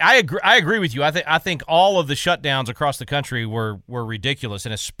 I agree with you. I think all of the shutdowns across the country were ridiculous,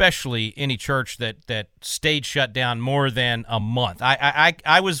 and especially any church that stayed shut down more than a month.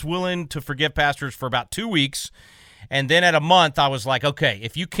 I was willing to forgive pastors for about 2 weeks, and then at a month I was like, okay,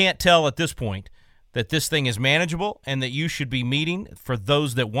 if you can't tell at this point that this thing is manageable and that you should be meeting for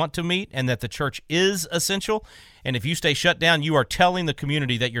those that want to meet and that the church is essential, and if you stay shut down, you are telling the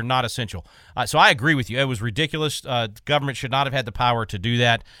community that you're not essential. So I agree with you. It was ridiculous. Government should not have had the power to do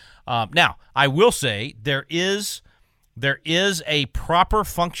that. Now, I will say there is a proper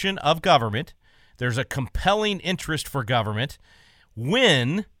function of government. There's a compelling interest for government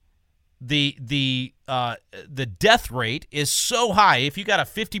when the death rate is so high. If you got a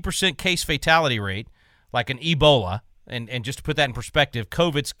 50% case fatality rate, like an Ebola, and just to put that in perspective,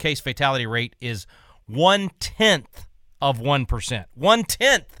 COVID's case fatality rate is 1/10 of 1%.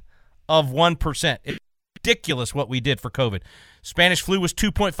 1/10 of 1%. It's ridiculous what we did for COVID. Spanish flu was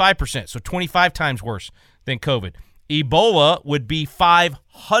 2.5%, so 25 times worse than COVID. Ebola would be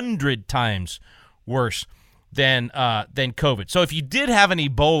 500 times worse than COVID. So if you did have an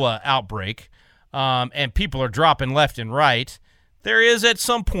Ebola outbreak and people are dropping left and right, there is at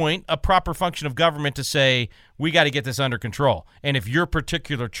some point a proper function of government to say, we got to get this under control. And if your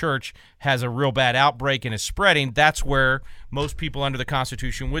particular church has a real bad outbreak and is spreading, that's where most people under the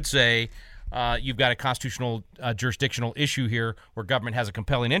Constitution would say, you've got a constitutional jurisdictional issue here where government has a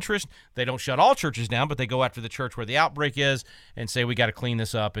compelling interest. They don't shut all churches down, but they go after the church where the outbreak is and say, we got to clean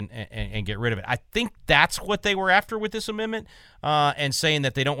this up and get rid of it. I think that's what they were after with this amendment, and saying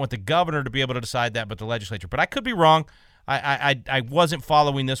that they don't want the governor to be able to decide that, but the legislature. But I could be wrong. I wasn't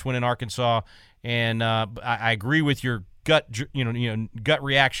following this one in Arkansas, and I agree with your gut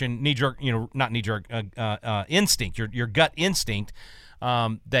reaction, instinct, your gut instinct,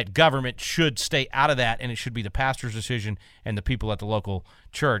 that government should stay out of that, and it should be the pastor's decision and the people at the local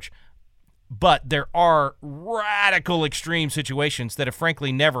church. But there are radical extreme situations that have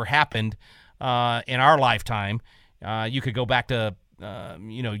frankly never happened in our lifetime. You could go back to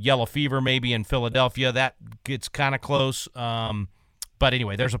yellow fever maybe in Philadelphia. That gets kind of close. But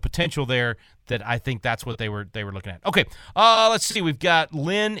anyway, there's a potential there that I think that's what they were looking at. Okay, let's see. We've got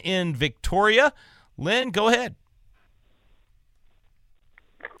Lynn in Victoria. Lynn, go ahead.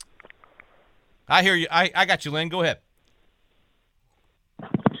 I hear you. I got you, Lynn. Go ahead.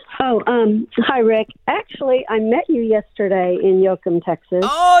 Oh, hi, Rick. Actually, I met you yesterday in Yoakum, Texas.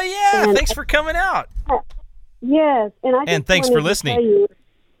 Oh, yeah. Thanks for coming out. Yes. And thanks for listening.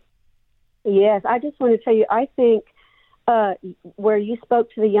 Yes. I just want to tell you, I think where you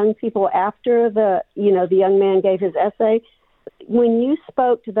spoke to the young people after the young man gave his essay, when you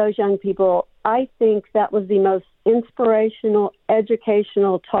spoke to those young people, I think that was the most inspirational,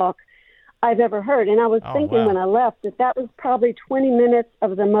 educational talk I've ever heard. And I was thinking when I left that was probably 20 minutes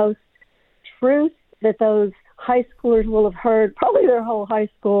of the most truth that those high schoolers will have heard probably their whole high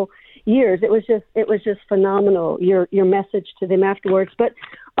school years. It was just phenomenal, your message to them afterwards. But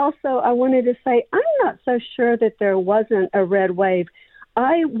also I wanted to say, I'm not so sure that there wasn't a red wave.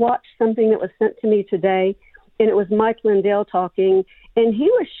 I watched something that was sent to me today, and it was Mike Lindell talking, and he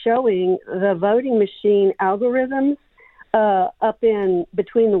was showing the voting machine algorithms up in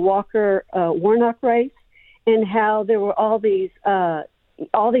between the Walker Warnock race, and how there were all these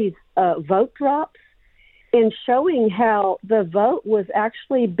vote drops, and showing how the vote was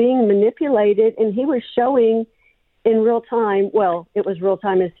actually being manipulated. And he was showing in real time. Well, it was real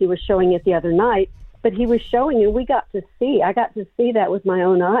time as he was showing it the other night, but he was showing, and I got to see that with my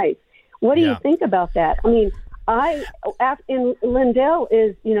own eyes. What do you think about that? I mean, and Lindell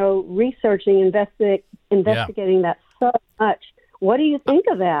is, researching, investigating that so much. What do you think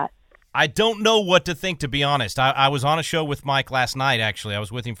of that? I don't know what to think, to be honest. I was on a show with Mike last night, actually. I was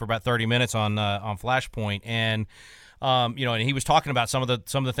with him for about 30 minutes on Flashpoint, and and he was talking about some of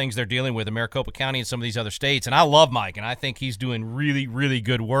the things they're dealing with in Maricopa County and some of these other states. And I love Mike, and I think he's doing really, really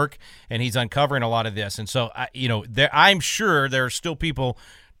good work, and he's uncovering a lot of this. And so, I'm sure there are still people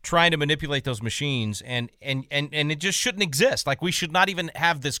trying to manipulate those machines, and it just shouldn't exist. Like, we should not even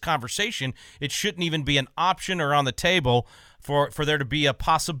have this conversation. It shouldn't even be an option or on the table for there to be a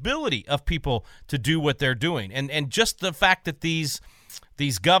possibility of people to do what they're doing. And just the fact that these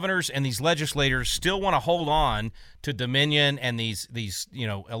governors and these legislators still want to hold on to Dominion and these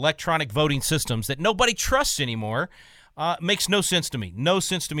electronic voting systems that nobody trusts anymore makes no sense to me. No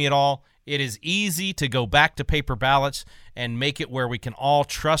sense to me at all. It is easy to go back to paper ballots and make it where we can all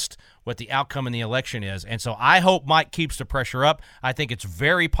trust what the outcome in the election is. And so I hope Mike keeps the pressure up. I think it's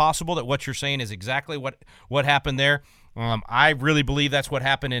very possible that what you're saying is exactly what happened there. I really believe that's what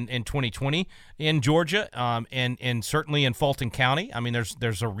happened in 2020 in Georgia, and certainly in Fulton County. I mean,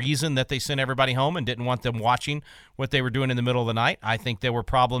 there's a reason that they sent everybody home and didn't want them watching what they were doing in the middle of the night. I think there were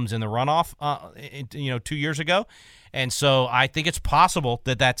problems in the runoff, 2 years ago. And so I think it's possible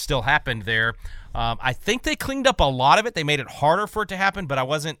that still happened there. I think they cleaned up a lot of it. They made it harder for it to happen, but I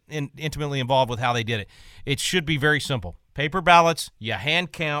wasn't intimately involved with how they did it. It should be very simple. Paper ballots, you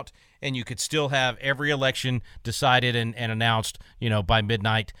hand count, and you could still have every election decided and announced, by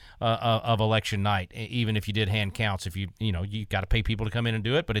midnight of election night, even if you did hand counts. If you got to pay people to come in and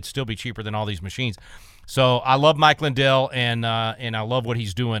do it, but it'd still be cheaper than all these machines. So I love Mike Lindell, and I love what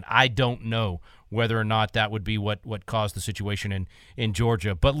he's doing. I don't know whether or not that would be what caused the situation in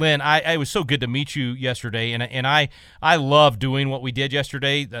Georgia. But Lynn, it was so good to meet you yesterday, and I love doing what we did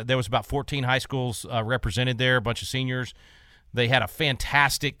yesterday. There was about 14 high schools represented there, a bunch of seniors. They had a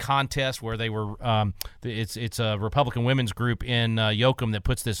fantastic contest where they were it's a Republican women's group in Yoakum that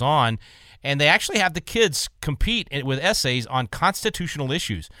puts this on, and they actually have the kids compete with essays on constitutional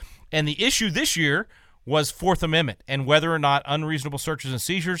issues. And the issue this year was Fourth Amendment and whether or not unreasonable searches and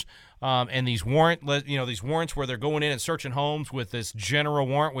seizures and these warrants where they're going in and searching homes with this general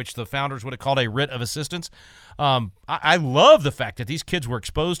warrant, which the founders would have called a writ of assistance. I love the fact that these kids were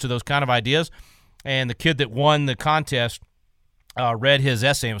exposed to those kind of ideas, and the kid that won the contest read his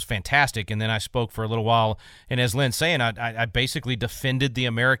essay and it was fantastic. And then I spoke for a little while, and as Lynn's saying, I basically defended the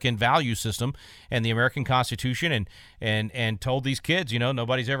American value system and the American Constitution and told these kids,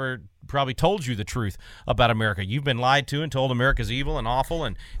 nobody's ever probably told you the truth about America. You've been lied to and told America's evil and awful,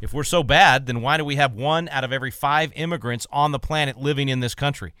 and if we're so bad, then why do we have 1 out of every 5 immigrants on the planet living in this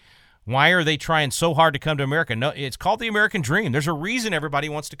country? Why are they trying so hard to come to America? No, it's called the American dream. There's a reason everybody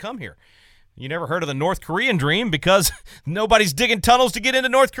wants to come here. You never heard of the North Korean dream because nobody's digging tunnels to get into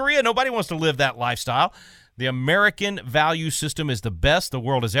North Korea. Nobody wants to live that lifestyle. The American value system is the best the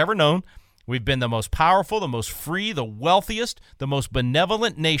world has ever known. We've been the most powerful, the most free, the wealthiest, the most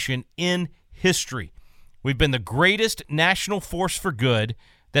benevolent nation in history. We've been the greatest national force for good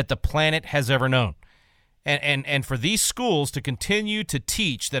that the planet has ever known. And for these schools to continue to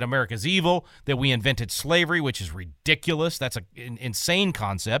teach that America's evil, that we invented slavery, which is ridiculous, that's an insane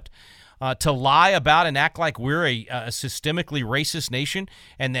concept, to lie about and act like we're a systemically racist nation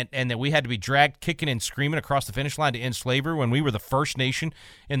and that we had to be dragged kicking and screaming across the finish line to end slavery when we were the first nation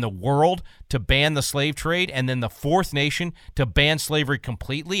in the world to ban the slave trade and then the fourth nation to ban slavery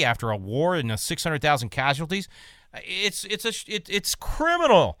completely after a war and 600,000 casualties. It's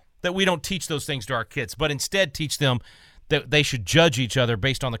criminal that we don't teach those things to our kids, but instead teach them that they should judge each other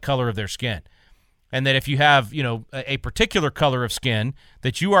based on the color of their skin. And that if you have, a particular color of skin,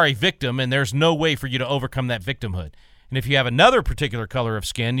 that you are a victim and there's no way for you to overcome that victimhood. And if you have another particular color of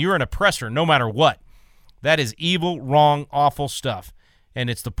skin, you're an oppressor no matter what. That is evil, wrong, awful stuff. And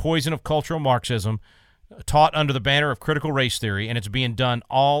it's the poison of cultural Marxism taught under the banner of critical race theory, and it's being done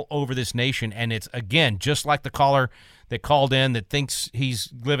all over this nation. And it's, again, just like the caller that called in that thinks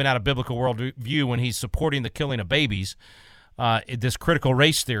he's living out a biblical worldview when he's supporting the killing of babies. This critical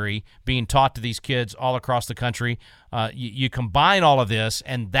race theory being taught to these kids all across the country. You combine all of this,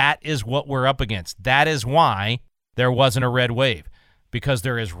 and that is what we're up against. That is why there wasn't a red wave, because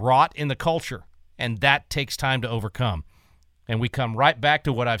there is rot in the culture, and that takes time to overcome. And we come right back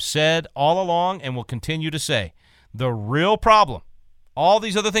to what I've said all along and will continue to say. The real problem, all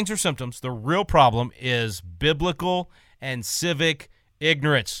these other things are symptoms, the real problem is biblical and civic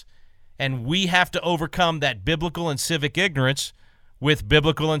ignorance. And we have to overcome that biblical and civic ignorance with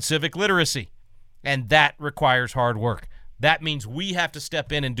biblical and civic literacy. And that requires hard work. That means we have to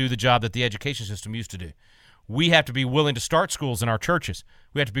step in and do the job that the education system used to do. We have to be willing to start schools in our churches.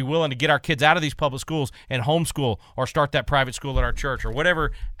 We have to be willing to get our kids out of these public schools and homeschool or start that private school at our church or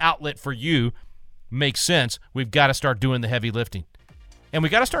whatever outlet for you makes sense. We've got to start doing the heavy lifting. And we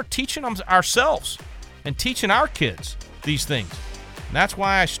got to start teaching them ourselves and teaching our kids these things. And that's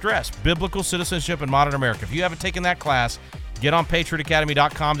why I stress biblical citizenship in modern America. If you haven't taken that class, get on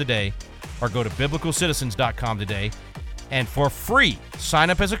patriotacademy.com today or go to biblicalcitizens.com today and for free sign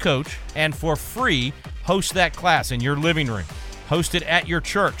up as a coach and for free host that class in your living room. Host it at your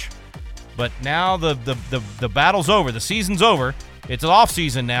church. But now the battle's over. The season's over. It's off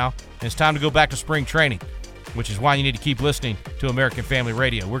season now. And it's time to go back to spring training, which is why you need to keep listening to American Family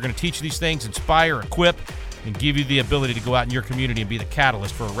Radio. We're going to teach these things, inspire, equip, and give you the ability to go out in your community and be the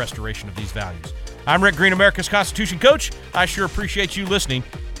catalyst for a restoration of these values. I'm Rick Green, America's Constitution Coach. I sure appreciate you listening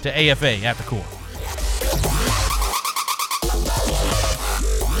to AFA at the Core.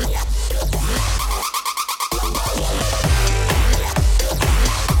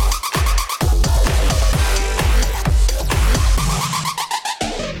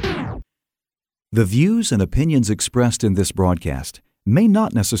 The views and opinions expressed in this broadcast may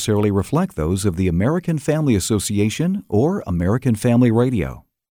not necessarily reflect those of the American Family Association or American Family Radio.